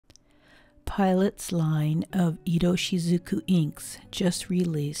Pilot's line of Iroshizuku inks just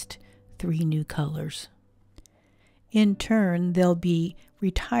released 3 new colors. In turn, they'll be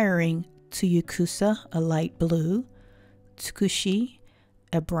retiring Tsuyukusa, a light blue, Tsukushi,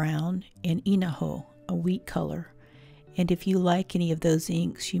 a brown, and Inaho, a wheat color. And if you like any of those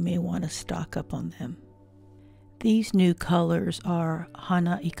inks, you may want to stock up on them. These new colors are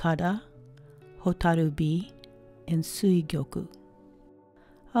Hana-Ikada, Hotaru-bi, and Sui-gyoku.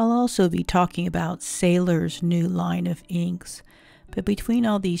 I'll also be talking about Sailor's new line of inks, but between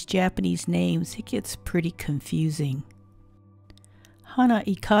all these Japanese names, it gets pretty confusing.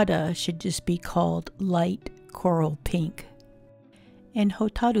 Hana-Ikada should just be called light coral pink, and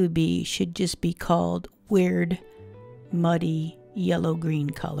Hotaru-bi should just be called weird, muddy,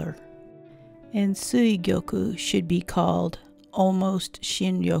 yellow-green color. And Sui-gyoku should be called almost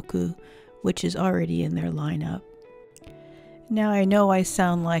Shin-gyoku, which is already in their lineup. Now I know I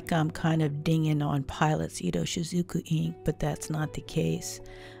sound like I'm kind of dinging on Pilot's Iroshizuku ink, but that's not the case.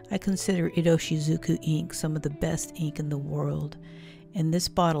 I consider Iroshizuku ink some of the best ink in the world. And this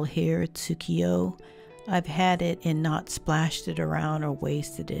bottle here, Tsukiyo, I've had it and not splashed it around or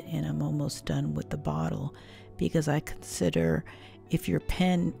wasted it, and I'm almost done with the bottle because I consider if your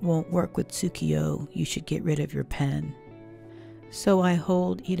pen won't work with Tsukiyo, you should get rid of your pen. So I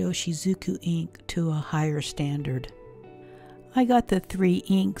hold Iroshizuku ink to a higher standard. I got the 3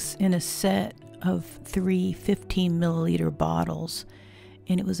 inks in a set of 3 15-milliliter bottles,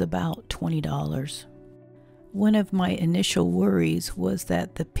 and it was about $20. One of my initial worries was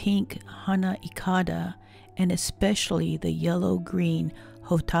that the pink Hana-Ikada and especially the yellow-green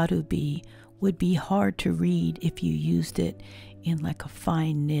hotaru-bi would be hard to read if you used it in like a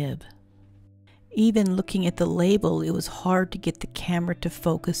fine nib. Even looking at the label, it was hard to get the camera to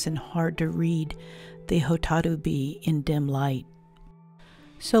focus and hard to read the hotaru-bi in dim light.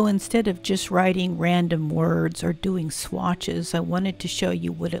 So instead of just writing random words or doing swatches, I wanted to show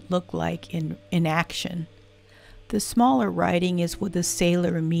you what it looked like in action. The smaller writing is with a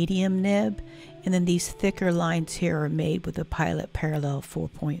Sailor medium nib, and then these thicker lines here are made with a Pilot Parallel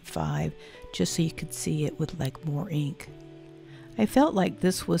 4.5, just so you could see it with like more ink. I felt like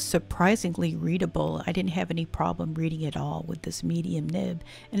this was surprisingly readable. I didn't have any problem reading it all with this medium nib,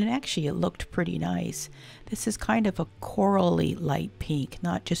 and it looked pretty nice. This is kind of a corally light pink,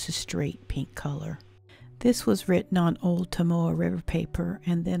 not just a straight pink color. This was written on old Tomoe River paper,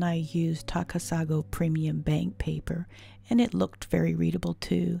 and then I used Takasago Premium Bank paper, and it looked very readable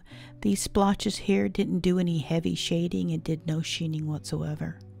too. These splotches here didn't do any heavy shading and did no sheening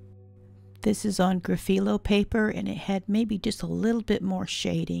whatsoever. This is on Graphilo paper, and it had maybe just a little bit more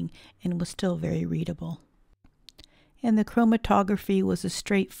shading and was still very readable. And the chromatography was a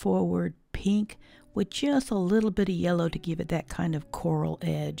straightforward pink with just a little bit of yellow to give it that kind of coral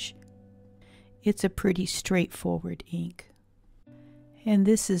edge. It's a pretty straightforward ink. And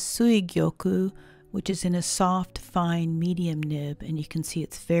this is Sui-gyoku, which is in a soft, fine, medium nib, and you can see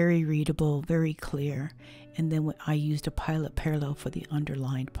it's very readable, very clear. And then I used a Pilot Parallel for the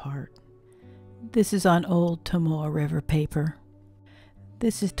underlined part. This is on old Tomoe River paper.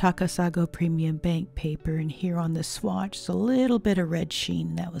 This is Takasago Premium Bank paper, and here on the swatch is a little bit of red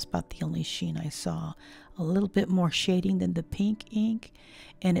sheen. That was about the only sheen I saw. A little bit more shading than the pink ink,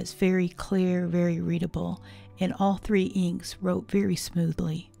 and it's very clear, very readable, and all 3 inks wrote very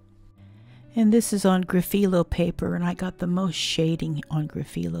smoothly. And this is on Graphilo paper, and I got the most shading on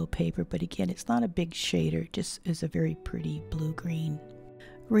Graphilo paper, but again, it's not a big shader, it just is a very pretty blue-green.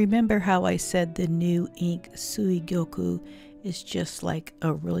 Remember how I said the new ink Sui-gyoku is just like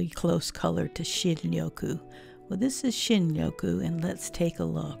a really close color to Shin-gyoku? Well, this is Shin-gyoku, and let's take a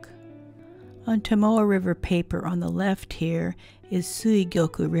look. On Tomoe River paper on the left here is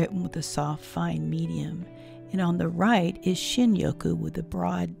Sui-gyoku written with a soft fine medium, and on the right is Shin-gyoku with a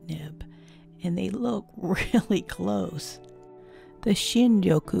broad nib, and they look really close. The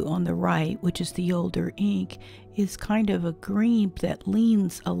Shin-gyoku on the right, which is the older ink, is kind of a green that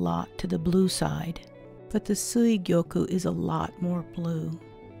leans a lot to the blue side, but the Sui-gyoku is a lot more blue.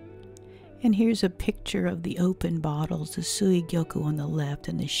 And here's a picture of the open bottles, the Sui-gyoku on the left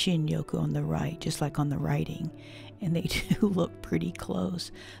and the Shin-gyoku on the right, just like on the writing, and they do look pretty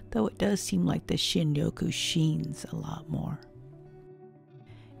close, though it does seem like the Shin-gyoku sheens a lot more.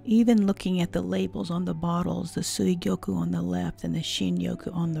 Even looking at the labels on the bottles, the Sui-gyoku on the left and the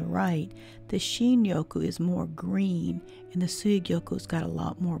Shin-gyoku on the right, the Shin-gyoku is more green and the Sui-gyoku's got a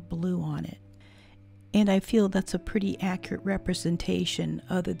lot more blue on it. And I feel that's a pretty accurate representation,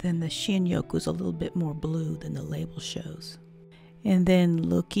 other than the Shin-gyoku's a little bit more blue than the label shows. And then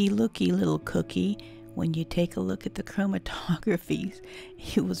looky little cookie, when you take a look at the chromatographies,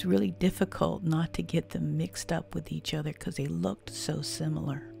 it was really difficult not to get them mixed up with each other because they looked so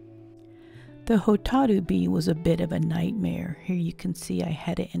similar. The hotaru-bi was a bit of a nightmare. Here you can see I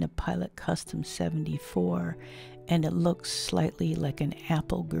had it in a Pilot Custom 74, and it looks slightly like an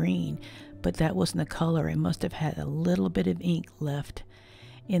apple green, but that wasn't the color. It must have had a little bit of ink left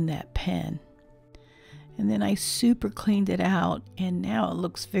in that pen. And then I super cleaned it out, and now it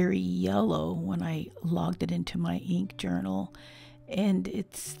looks very yellow when I logged it into my ink journal. And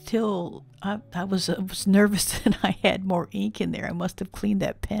it's still, I was nervous that I had more ink in there. I must have cleaned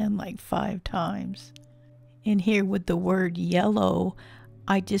that pen like 5 times. And here with the word yellow,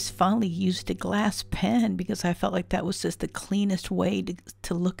 I just finally used a glass pen because I felt like that was just the cleanest way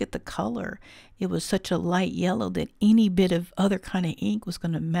to look at the color. It was such a light yellow that any bit of other kind of ink was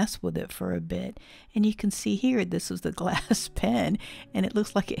going to mess with it for a bit. And you can see here, this was the glass pen, and it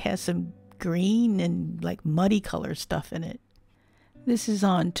looks like it has some green and like muddy color stuff in it. This is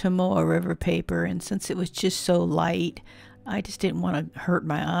on Tomoe River paper, and since it was just so light, I just didn't want to hurt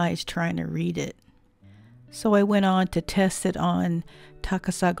my eyes trying to read it. So I went on to test it on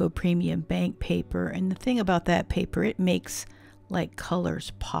Takasago Premium Bank paper, and the thing about that paper, it makes like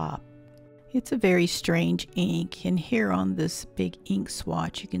colors pop. It's a very strange ink, and here on this big ink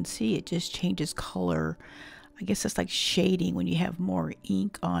swatch you can see it just changes color. I guess it's like shading when you have more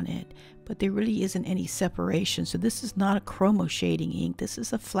ink on it, but there really isn't any separation. So this is not a chromo shading ink. This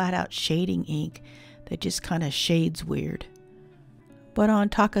is a flat out shading ink that just kind of shades weird. But on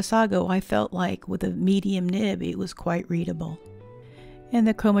Takasago, I felt like with a medium nib, it was quite readable. And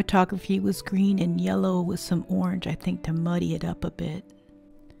the chromatography was green and yellow with some orange, I think, to muddy it up a bit.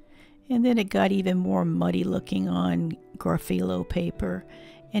 And then it got even more muddy looking on Graphilo paper.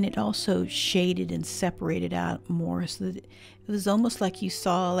 And it also shaded and separated out more, so that it was almost like you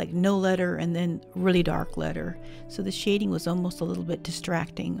saw like no letter and then really dark letter. So the shading was almost a little bit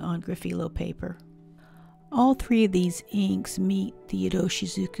distracting on Graphilo paper. All 3 of these inks meet the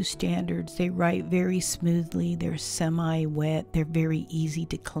Iroshizuku standards. They write very smoothly, they're semi-wet, they're very easy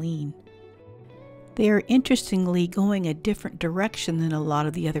to clean. They are interestingly going a different direction than a lot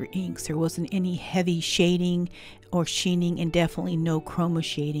of the other inks. There wasn't any heavy shading or sheening, and definitely no chroma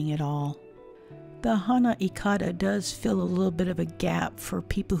shading at all. The Hana-Ikada does fill a little bit of a gap for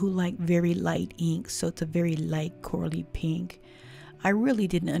people who like very light inks, so it's a very light corally pink. I really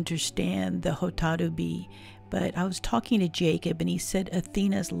didn't understand the hotaru-bi, but I was talking to Jacob and he said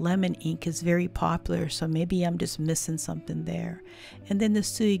Athena's lemon ink is very popular, so maybe I'm just missing something there. And then the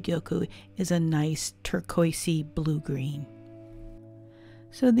Sui-gyoku is a nice turquoisey blue-green.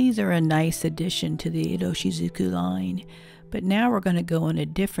 So these are a nice addition to the Iroshizuku line, but now we're going to go in a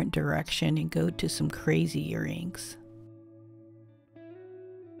different direction and go to some crazier inks.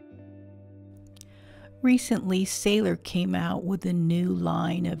 Recently, Sailor came out with a new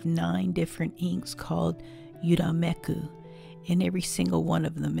line of 9 different inks called Yurameku, and every single one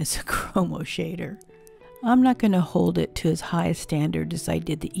of them is a chromo shader. I'm not going to hold it to as high a standard as I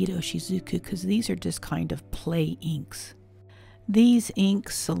did the Iroshizuku because these are just kind of play inks. These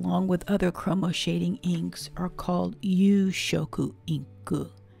inks, along with other chromo shading inks, are called Yushoku inku.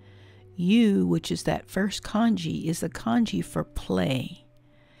 Yu, which is that first kanji, is the kanji for play.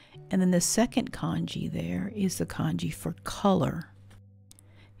 And then the second kanji there is the kanji for color.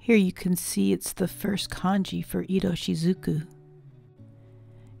 Here you can see it's the first kanji for Iroshizuku.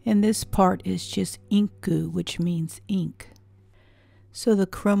 And this part is just inku, which means ink. So the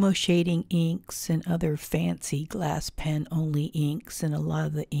chromo shading inks and other fancy glass pen only inks and a lot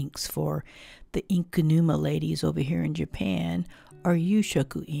of the inks for the Inkunuma ladies over here in Japan are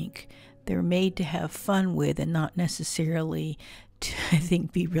Yushoku ink. They're made to have fun with and not necessarily to, I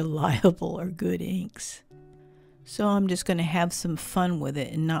think, be reliable or good inks. So I'm just going to have some fun with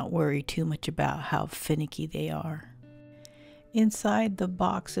it and not worry too much about how finicky they are. Inside the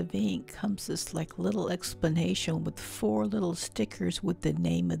box of ink comes this like little explanation with 4 little stickers with the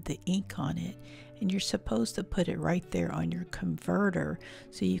name of the ink on it, and you're supposed to put it right there on your converter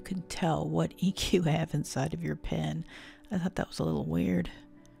so you can tell what ink you have inside of your pen. I thought that was a little weird.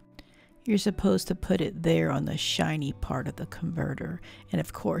 You're supposed to put it there on the shiny part of the converter, and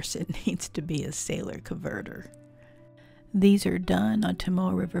of course it needs to be a Sailor converter. These are done on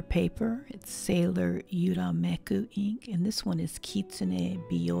Tomoe River paper. It's Sailor Yurameku ink, and this one is Kitsune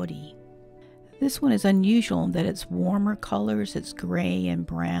Biyori. This one is unusual in that it's warmer colors, it's gray and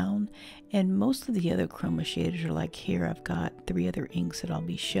brown, and most of the other chroma shaders are like here. I've got 3 other inks that I'll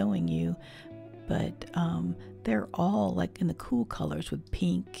be showing you, but they're all like in the cool colors with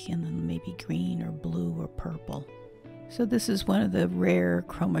pink and then maybe green or blue or purple. So this is one of the rare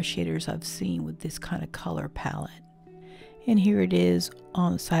chroma shaders I've seen with this kind of color palette. And here it is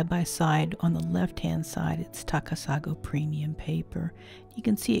on side by side. On the left hand side, it's Takasago premium paper. You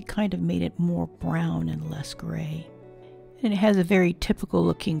can see it kind of made it more brown and less gray. And it has a very typical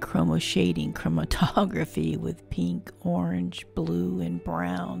looking chromo shading chromatography with pink, orange, blue, and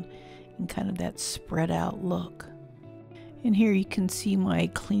brown, and kind of that spread out look. And here you can see my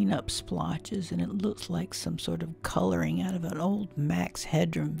cleanup splotches, and it looks like some sort of coloring out of an old Max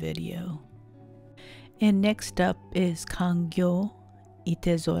Headroom video. And next up is Kangyo,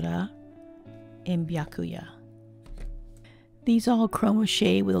 Itezora, and Byakuya. These all chroma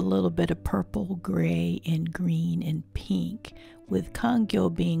shade with a little bit of purple, gray, and green and pink, with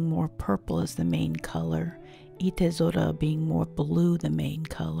Kangyo being more purple as the main color, Itezora being more blue the main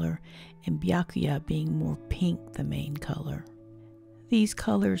color, and Byakuya being more pink the main color. These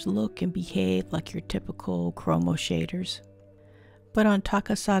colors look and behave like your typical chromo shaders. But on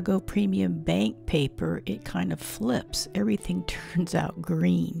Takasago premium bank paper, it kind of flips. Everything turns out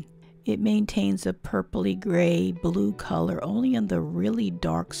green. It maintains a purpley gray blue color only on the really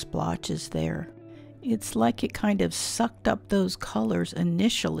dark splotches there. It's like it kind of sucked up those colors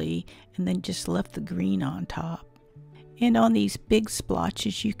initially and then just left the green on top. And on these big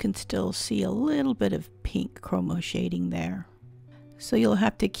splotches, you can still see a little bit of pink chromo shading there. So you'll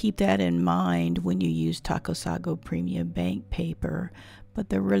have to keep that in mind when you use Takasago premium bank paper. But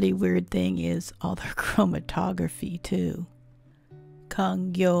the really weird thing is all their chromatography too.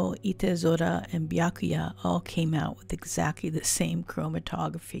 Kangyo, Itezora, and Byakuya all came out with exactly the same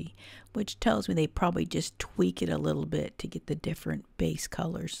chromatography, which tells me they probably just tweak it a little bit to get the different base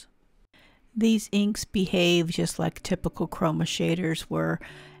colors. These inks behave just like typical chroma shaders were,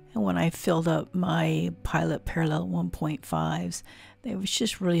 and when I filled up my Pilot Parallel 1.5s, it was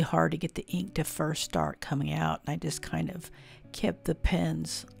just really hard to get the ink to first start coming out, and I just kind of kept the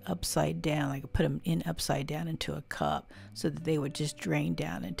pens upside down. I could put them in upside down into a cup so that they would just drain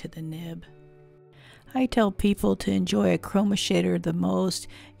down into the nib. I tell people to enjoy a chroma shader the most,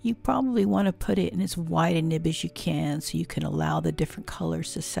 you probably want to put it in as wide a nib as you can so you can allow the different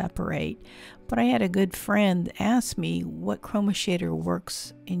colors to separate. But I had a good friend ask me what chroma shader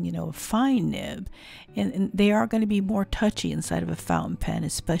works in, a fine nib, and they are going to be more touchy inside of a fountain pen,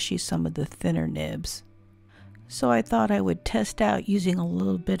 especially some of the thinner nibs. So I thought I would test out using a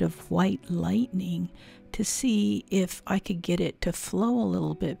little bit of white lightning to see if I could get it to flow a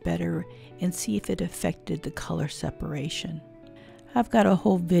little bit better and see if it affected the color separation. I've got a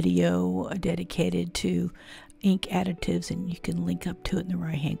whole video dedicated to ink additives, and you can link up to it in the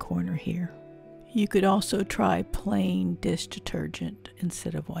right hand corner here. You could also try plain dish detergent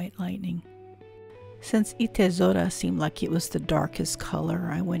instead of white lightning. Since Itezora seemed like it was the darkest color,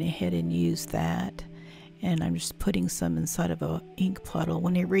 I went ahead and used that. And I'm just putting some inside of an ink puddle.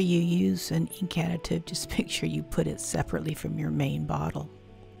 Whenever you use an ink additive, just make sure you put it separately from your main bottle.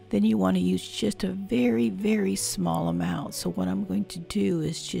 Then you want to use just a very, very small amount. So what I'm going to do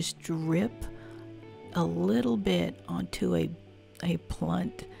is just drip a little bit onto a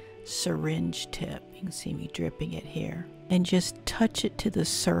blunt syringe tip. You can see me dripping it here. And just touch it to the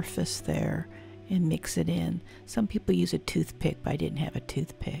surface there and mix it in. Some people use a toothpick, but I didn't have a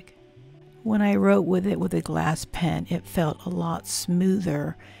toothpick. When I wrote with it with a glass pen, it felt a lot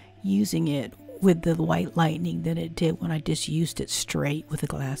smoother using it with the white lightning than it did when I just used it straight with a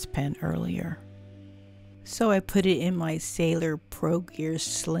glass pen earlier. So I put it in my Sailor Pro Gear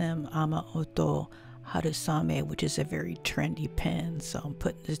Slim Ama-Oto Harusame, which is a very trendy pen. So I'm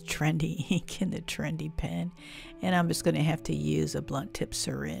putting this trendy ink in the trendy pen, and I'm just going to have to use a blunt tip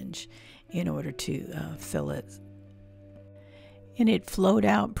syringe in order to fill it. And it flowed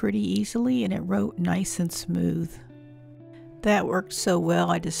out pretty easily, and it wrote nice and smooth. That worked so well,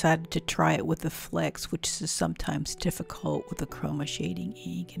 I decided to try it with the Flex, which is sometimes difficult with the chroma shading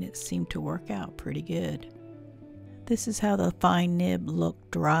ink, and it seemed to work out pretty good. This is how the fine nib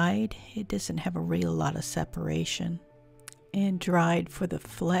looked dried. It doesn't have a real lot of separation. And dried for the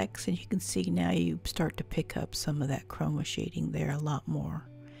Flex, and you can see now you start to pick up some of that chroma shading there a lot more.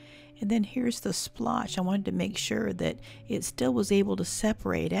 And then here's the splotch. I wanted to make sure that it still was able to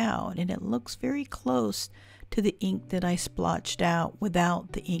separate out, and it looks very close to the ink that I splotched out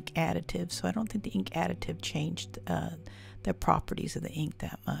without the ink additive. So I don't think the ink additive changed the properties of the ink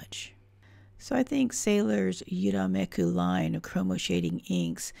that much. So I think Sailor's Yurameku line of chromo shading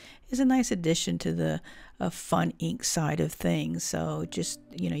inks is a nice addition to the fun ink side of things. So just,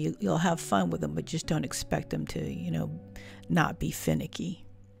 you'll have fun with them, but just don't expect them to, not be finicky.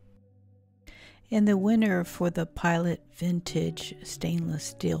 And the winner for the Pilot Vintage Stainless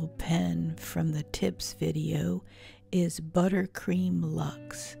Steel Pen from the Tips video is Buttercream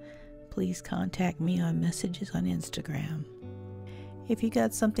Luxe. Please contact me on messages on Instagram. If you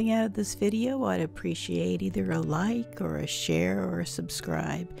got something out of this video, I'd appreciate either a like or a share or a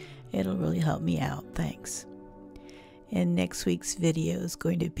subscribe. It'll really help me out. Thanks. And next week's video is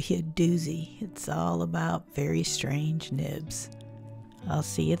going to be a doozy. It's all about very strange nibs. I'll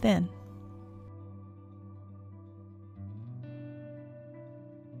see you then.